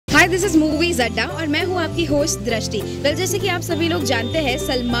This is movies अड्डा और मैं हूँ आपकी होस्ट दृष्टि। वेल जैसे कि आप सभी लोग जानते हैं,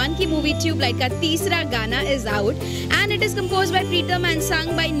 सलमान की मूवी ट्यूबलाइट का तीसरा गाना is out and it is composed bye Pritam and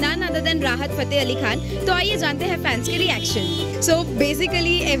sung by none other than राहत फतेह अली खान। तो आइए जानते हैं फैंस के reaction. So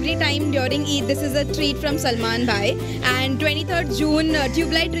basically every time during Eid this is a treat from Salman भाई एंड 23 जून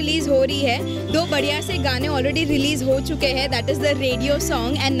ट्यूबलाइट रिलीज हो रही है। दो बढ़िया से गाने ऑलरेडी रिलीज हो चुके हैं, that is the radio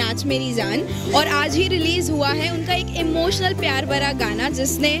song and नाच मेरी जान, और आज ही रिलीज हुआ है उनका एक इमोशनल प्यार भरा गाना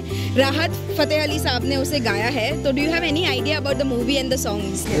जिसने राहत फतेह अली साहब ने उसे गाया है। तो do you have any idea about the movie and the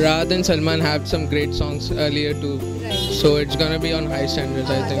songs? Rahat and Salman have some great songs earlier too, so it's gonna be on high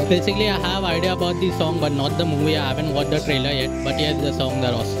standards, I think. Basically, I have idea about the song, but not the movie. I haven't watched the trailer yet, but yes, the songs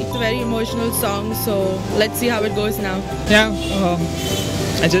are awesome. It's a very emotional song, so let's see how it goes now. Yeah,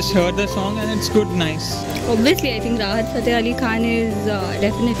 I just heard the song and it's good, nice. Obviously, I think Rahat Fateh Ali Khan is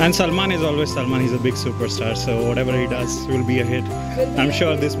definitely. And Salman is always Salman. He's a big superstar, so whatever he does will be a hit. I'm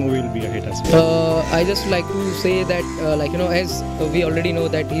sure this movie will be a hit as well. I just like to say that as we already know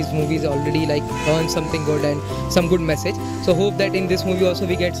that his movies already earn something good and some good message. So hope that in this movie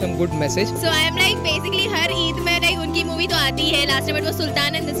also we get some good message. So I am basically हर ईद में उनकी movie तो आती है. Last time it was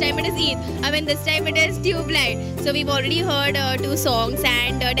Sultan and this time it is Eid. I mean this time it is Tubelight. So we've already heard 2 songs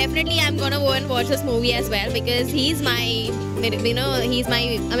and definitely I'm gonna go and watch this movie as well because he's my,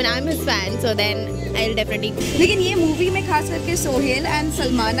 I'm his fan, so then I'll definitely. लेकिन ये movie में खास करके Sohail and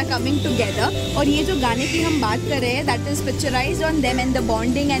Salman are coming together और ये जो गाने की हम बात कर रहे हैं that is picturized on them and the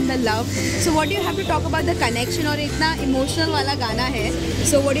bonding and the love. So what do you have to talk about the connection? और इतना emotional वाला गाना है.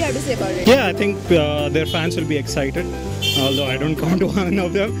 So what do you have to say about it? Yeah, I think their fans will be excited, although I don't count one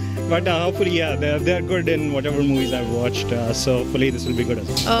of them. But hopefully, yeah, they're good in whatever movies I've watched. So hopefully this will be good as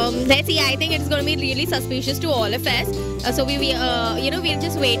well. Let's see. I think it's going to be really suspicious to all of us. So we're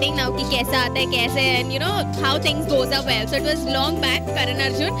just waiting now कि कैसा आता है कैसे and how things goes up well. So it was long back Karan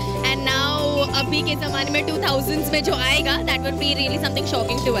Arjun and now अभी के ज़माने में 2000s में जो आएगा that would be really something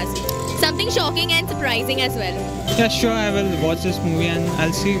shocking to us. Something shocking and surprising as well. Yeah, sure. I will watch this movie and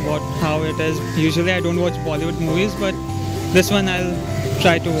I'll see how it is. Usually I don't watch Bollywood movies, but this one I'll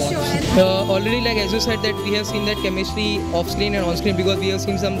try to watch. Sure. Already as you said that we have seen that chemistry off screen and on screen because we have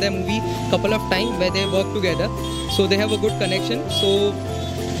seen some of their movie couple of times where they work together, so they have a good connection. So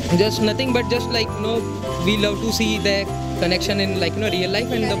just nothing but just we love to see their connection in real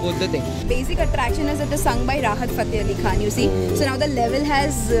life and both the thing. Basic attraction is that it's sung by Rahat Fateh Ali Khan, you see. So now the level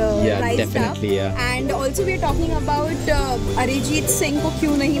has rised definitely, up. Yeah. And also we are talking about Arijit Singh को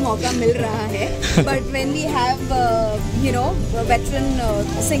क्यों नहीं मौका मिल रहा है. But when we have veteran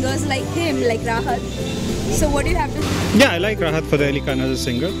singers like him, like Rahat. So what do you have to say? Yeah, I like Rahat Fateh Ali Khan as a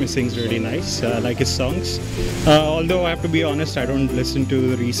singer. He sings really nice. I like his songs. Although I have to be honest, I don't listen to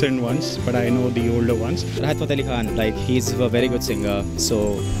the recent ones, but I know the older ones. Rahat Fateh Ali Khan, he's a very good singer, so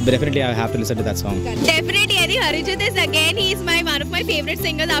definitely I have to listen to that song. Definitely, I think Arijit is again, he's one of my favorite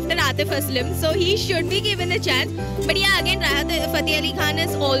singers after Atif Aslam, so he should be given a chance. But yeah, again, Rahat Fateh Ali Khan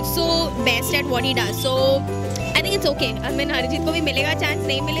is also best at what he does, so I think it's okay. I mean, Arijit को भी मिलेगा chance,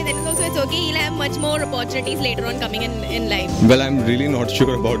 नहीं मिले then also it's okay. He'll have much more opportunities later on coming in life. Well, I'm really not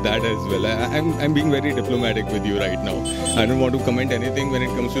sure about that as well. I'm being very diplomatic with you right now. I don't want to comment anything when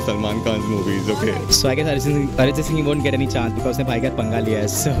it comes to Salman Khan's movies. Okay. So I guess Arijit Singh won't get any chance because उसने भाई का पंगा लिया है.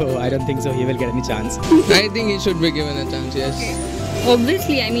 So I don't think so he will get any chance. I think he should be given a chance. Yes. Okay.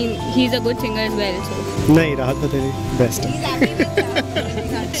 Obviously, I mean, he's a good singer as well. So. नहीं, Rahat Fateh Ali best. He's happy with Rahat Fateh Ali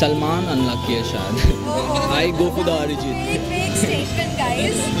Khan. Salman unlucky है शायद. I go for the Arijit. Big statement,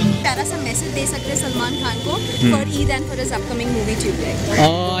 guys. प्यारा सा message दे सकते हैं सलमान खान को for Eid and for his upcoming movie Tubelight.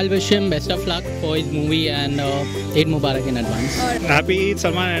 I'll wish him best of luck for his movie and Eid Mubarak in advance. Happy Eid,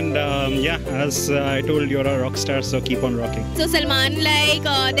 Salman, and yeah, as I told, you're a rock star, so keep on rocking. So Salman,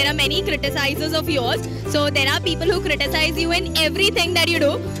 there are many criticizers of yours. So there are people who criticize you in everything that you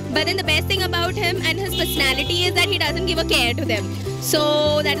do. But then the best thing about him and his personality is that he doesn't give a care to them.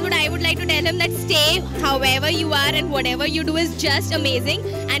 So that's what I would like to tell him, that stay however you are and whatever you do is just amazing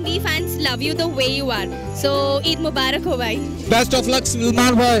and we fans love you the way you are. So Eid Mubarak ho bhai. Best of luck,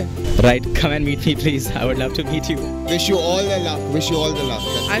 Salman bhai. Right, come and meet me please. I would love to meet you. Wish you all the luck. Wish you all the luck.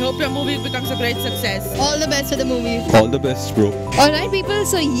 I hope your movie becomes a great success. All the best for the movie. All the best, bro. Alright people,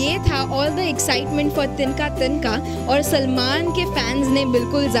 so ये था all the excitement for Tinka Tinka और सलमान के fans ने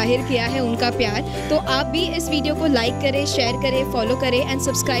बिल्कुल जाहिर किया है उनका प्यार. तो आप भी इस वीडियो को लाइक करें, शेयर करें, फॉलो करें एंड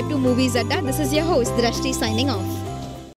सब्सक्राइब टू मूवीज अड्डा. दिस इज योर होस्ट दृष्टि साइनिंग ऑफ.